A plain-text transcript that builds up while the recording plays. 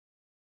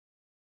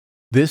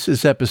This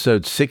is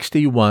episode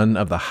 61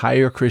 of the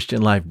Higher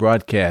Christian Life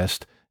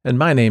broadcast, and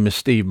my name is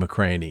Steve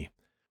McCraney.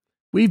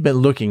 We've been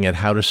looking at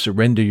how to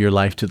surrender your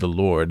life to the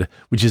Lord,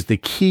 which is the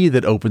key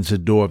that opens the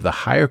door of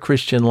the higher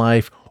Christian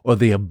life or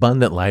the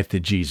abundant life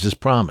that Jesus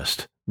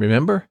promised.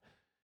 Remember?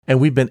 And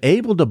we've been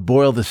able to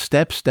boil the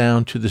steps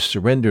down to the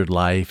surrendered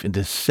life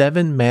into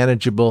 7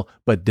 manageable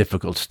but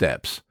difficult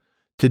steps.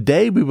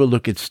 Today we will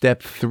look at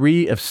step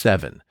 3 of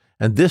 7,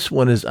 and this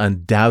one is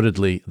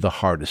undoubtedly the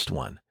hardest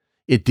one.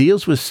 It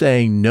deals with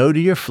saying no to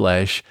your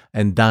flesh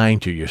and dying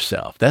to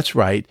yourself. That's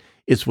right.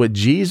 It's what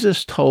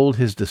Jesus told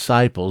his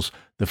disciples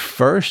the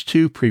first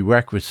 2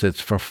 prerequisites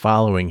for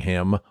following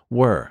him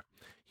were.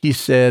 He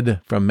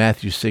said from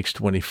Matthew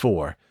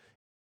 6:24,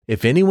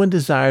 "If anyone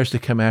desires to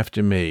come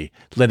after me,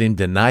 let him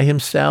deny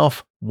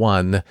himself,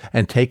 1,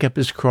 and take up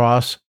his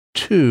cross,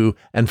 2,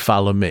 and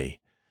follow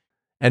me."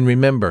 And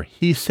remember,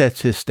 he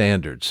sets his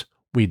standards.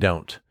 We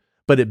don't.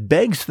 But it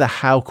begs the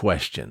how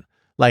question.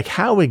 Like,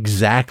 how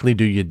exactly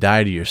do you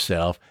die to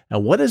yourself,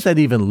 and what does that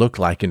even look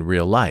like in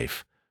real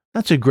life?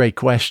 That's a great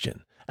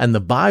question, and the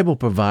Bible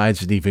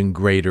provides an even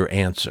greater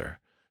answer.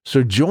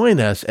 So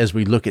join us as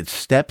we look at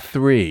step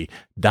 3,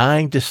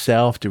 dying to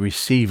self to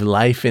receive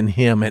life in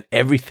him and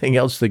everything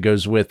else that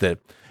goes with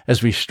it,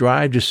 as we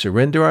strive to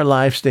surrender our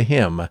lives to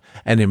him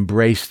and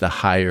embrace the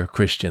higher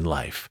Christian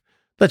life.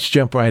 Let's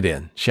jump right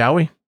in, shall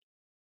we?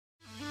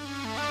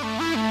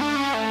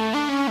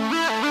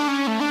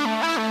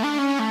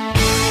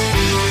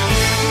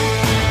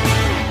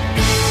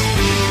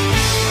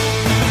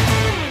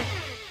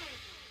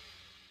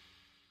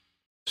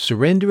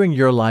 Surrendering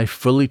your life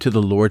fully to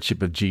the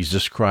Lordship of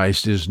Jesus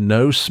Christ is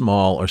no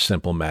small or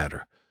simple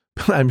matter,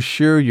 but I'm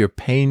sure you're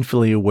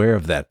painfully aware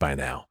of that by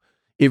now.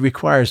 It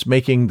requires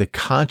making the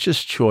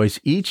conscious choice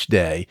each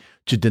day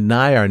to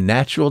deny our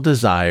natural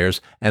desires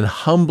and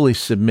humbly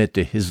submit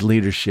to his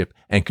leadership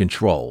and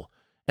control.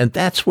 And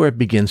that's where it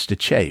begins to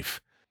chafe.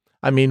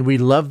 I mean, we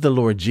love the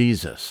Lord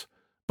Jesus,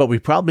 but we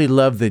probably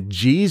love the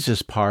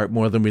Jesus part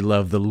more than we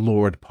love the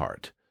Lord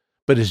part.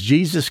 But as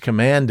Jesus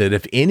commanded,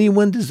 if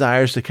anyone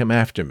desires to come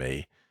after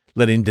me,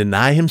 let him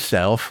deny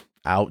himself,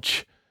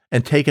 ouch,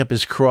 and take up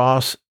his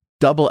cross,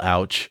 double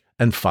ouch,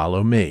 and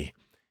follow me.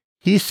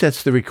 He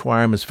sets the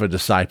requirements for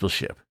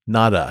discipleship,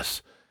 not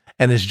us.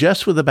 And as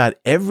just with about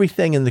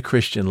everything in the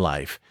Christian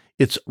life,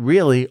 it's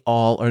really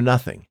all or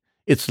nothing.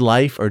 It's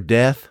life or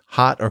death,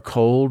 hot or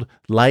cold,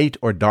 light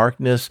or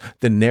darkness,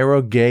 the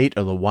narrow gate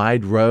or the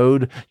wide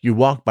road. You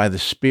walk by the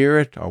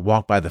Spirit or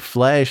walk by the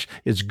flesh.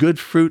 It's good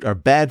fruit or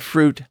bad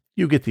fruit.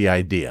 You get the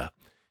idea.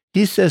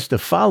 He says to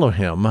follow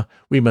him,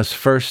 we must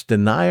first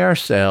deny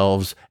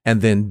ourselves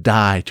and then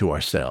die to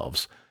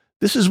ourselves.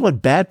 This is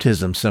what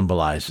baptism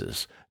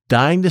symbolizes,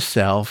 dying to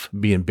self,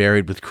 being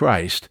buried with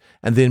Christ,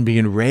 and then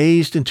being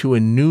raised into a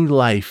new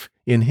life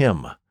in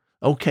him.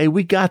 Okay,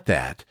 we got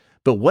that.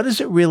 But what does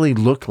it really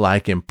look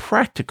like in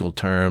practical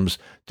terms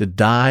to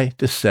die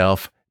to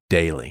self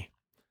daily?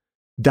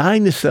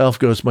 Dying to self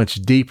goes much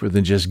deeper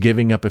than just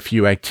giving up a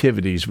few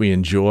activities we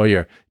enjoy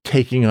or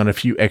taking on a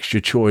few extra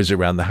chores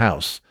around the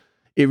house.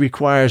 It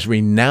requires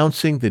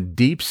renouncing the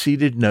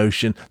deep-seated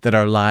notion that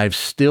our lives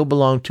still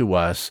belong to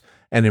us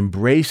and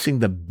embracing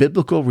the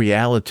biblical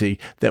reality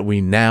that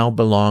we now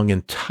belong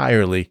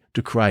entirely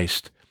to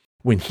Christ.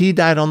 When he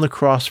died on the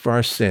cross for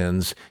our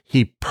sins,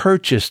 he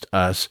purchased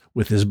us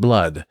with his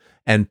blood,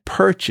 and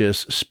purchase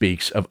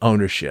speaks of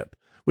ownership,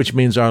 which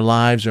means our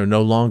lives are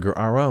no longer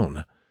our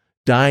own.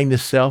 Dying to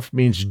self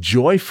means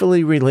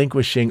joyfully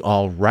relinquishing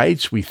all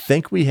rights we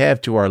think we have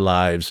to our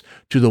lives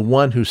to the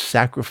one who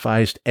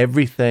sacrificed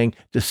everything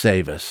to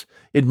save us.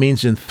 It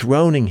means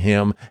enthroning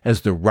him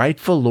as the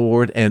rightful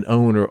Lord and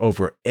owner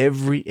over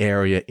every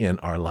area in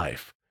our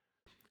life.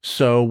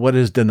 So what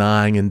does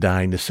denying and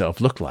dying to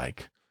self look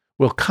like?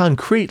 Well,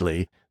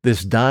 concretely,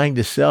 this dying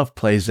to self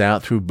plays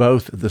out through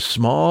both the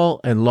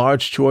small and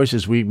large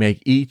choices we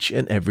make each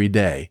and every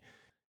day.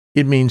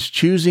 It means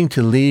choosing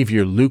to leave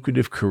your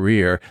lucrative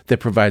career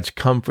that provides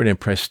comfort and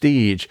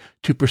prestige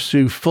to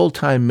pursue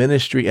full-time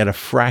ministry at a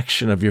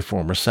fraction of your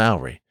former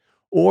salary,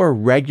 or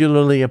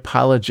regularly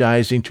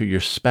apologizing to your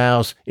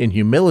spouse in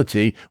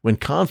humility when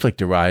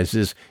conflict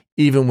arises,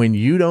 even when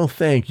you don't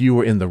think you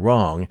were in the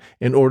wrong,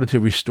 in order to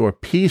restore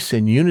peace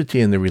and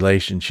unity in the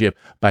relationship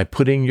by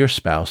putting your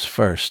spouse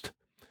first.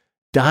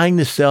 Dying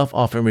to self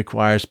often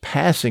requires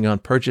passing on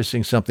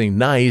purchasing something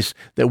nice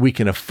that we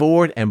can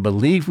afford and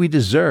believe we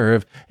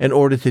deserve in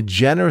order to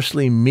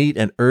generously meet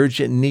an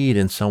urgent need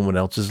in someone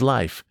else's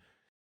life.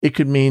 It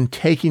could mean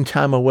taking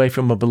time away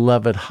from a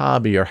beloved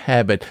hobby or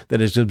habit that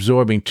is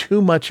absorbing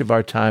too much of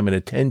our time and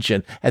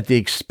attention at the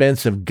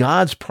expense of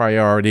God's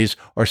priorities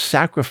or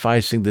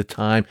sacrificing the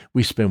time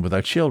we spend with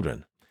our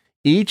children.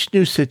 Each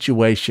new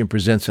situation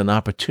presents an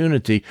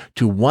opportunity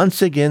to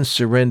once again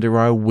surrender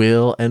our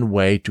will and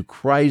way to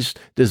Christ's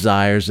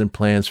desires and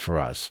plans for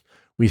us.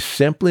 We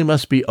simply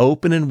must be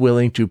open and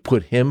willing to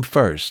put him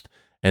first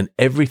and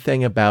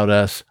everything about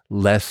us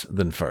less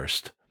than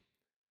first.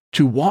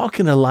 To walk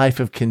in a life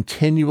of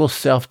continual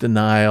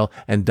self-denial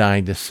and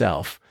dying to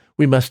self,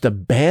 We must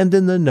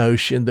abandon the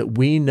notion that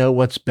we know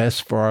what's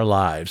best for our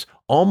lives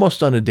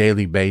almost on a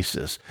daily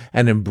basis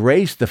and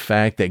embrace the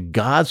fact that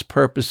God's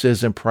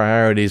purposes and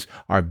priorities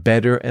are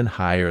better and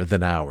higher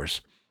than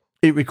ours.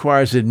 It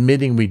requires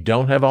admitting we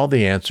don't have all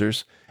the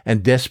answers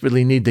and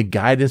desperately need the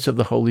guidance of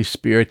the Holy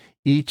Spirit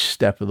each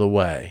step of the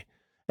way.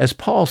 As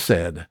Paul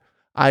said,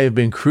 "I have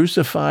been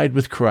crucified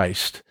with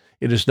Christ.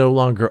 It is no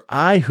longer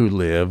I who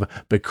live,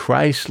 but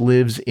Christ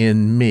lives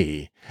in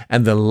me.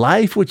 And the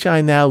life which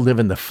I now live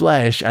in the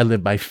flesh, I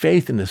live by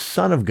faith in the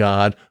Son of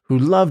God who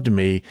loved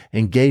me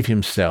and gave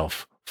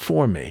himself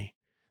for me."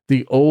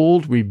 The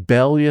old,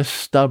 rebellious,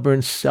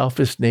 stubborn,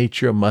 selfish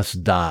nature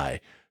must die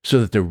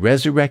so that the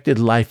resurrected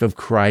life of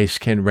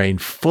Christ can reign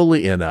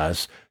fully in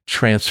us,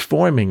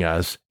 transforming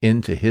us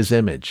into his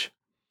image.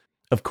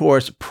 Of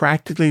course,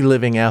 practically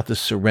living out the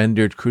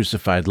surrendered,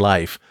 crucified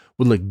life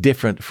will look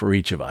different for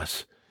each of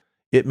us.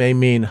 It may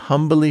mean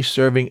humbly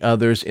serving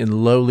others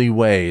in lowly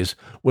ways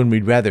when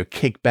we'd rather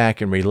kick back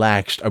and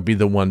relax or be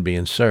the one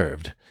being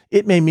served.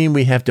 It may mean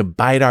we have to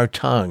bite our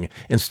tongue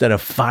instead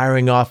of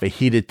firing off a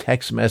heated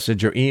text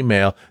message or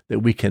email that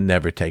we can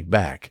never take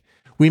back.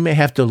 We may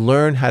have to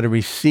learn how to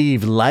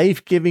receive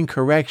life-giving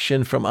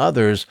correction from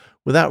others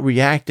without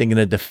reacting in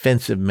a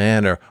defensive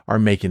manner or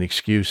making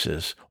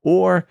excuses,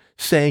 or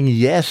saying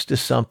yes to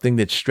something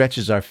that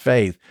stretches our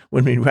faith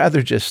when we'd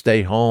rather just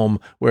stay home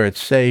where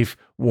it's safe,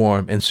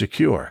 warm, and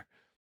secure.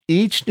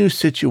 Each new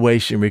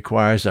situation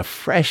requires a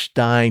fresh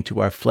dying to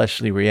our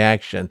fleshly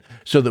reaction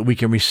so that we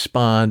can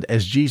respond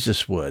as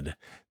Jesus would.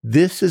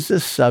 This is the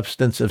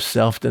substance of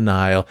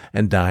self-denial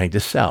and dying to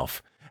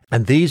self.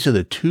 And these are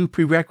the two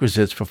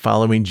prerequisites for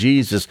following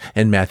Jesus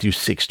in Matthew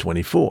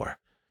 6:24.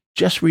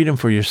 Just read them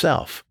for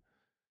yourself.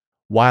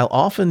 While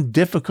often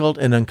difficult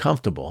and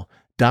uncomfortable,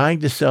 dying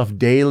to self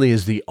daily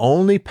is the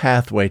only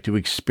pathway to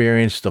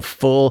experience the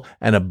full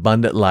and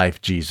abundant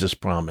life Jesus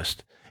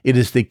promised. It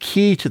is the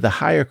key to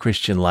the higher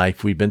Christian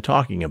life we've been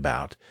talking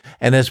about.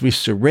 And as we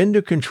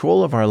surrender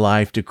control of our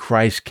life to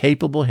Christ's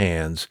capable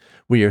hands,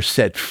 we are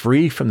set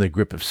free from the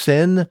grip of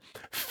sin,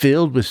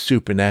 filled with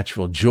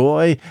supernatural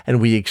joy,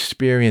 and we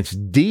experience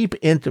deep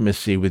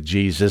intimacy with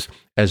Jesus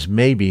as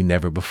maybe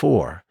never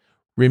before.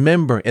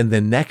 Remember, in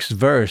the next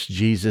verse,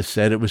 Jesus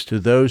said it was to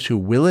those who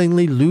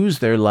willingly lose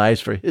their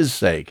lives for his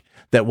sake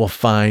that will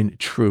find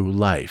true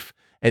life.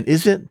 And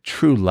isn't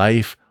true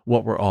life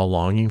what we're all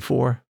longing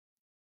for?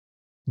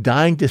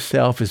 Dying to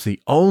self is the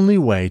only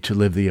way to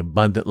live the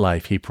abundant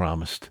life he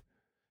promised.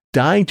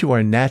 Dying to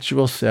our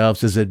natural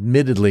selves is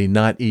admittedly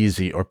not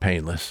easy or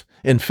painless.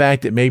 In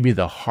fact, it may be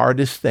the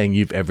hardest thing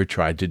you've ever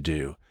tried to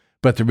do.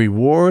 But the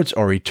rewards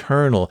are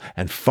eternal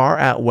and far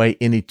outweigh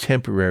any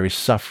temporary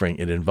suffering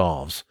it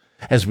involves.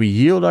 As we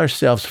yield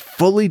ourselves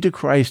fully to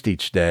Christ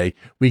each day,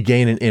 we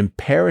gain an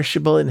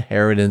imperishable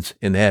inheritance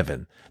in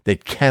heaven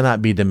that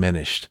cannot be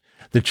diminished.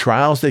 The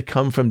trials that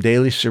come from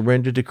daily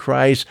surrender to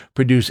Christ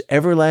produce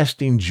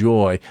everlasting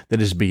joy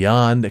that is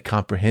beyond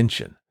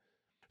comprehension.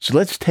 So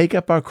let's take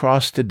up our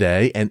cross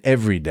today and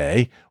every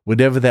day,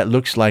 whatever that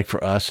looks like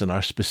for us in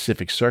our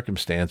specific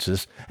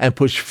circumstances, and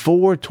push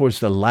forward towards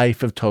the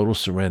life of total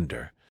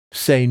surrender.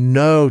 Say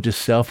no to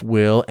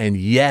self-will and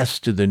yes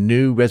to the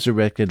new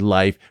resurrected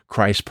life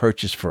Christ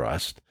purchased for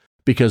us.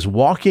 Because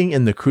walking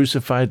in the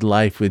crucified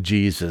life with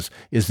Jesus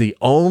is the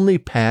only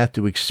path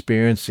to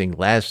experiencing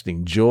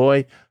lasting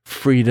joy,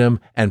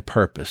 freedom, and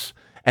purpose.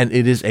 And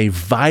it is a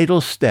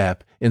vital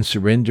step in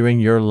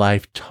surrendering your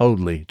life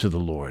totally to the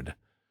Lord.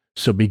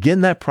 So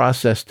begin that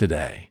process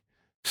today.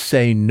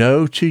 Say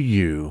no to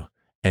you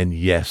and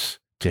yes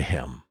to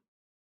him.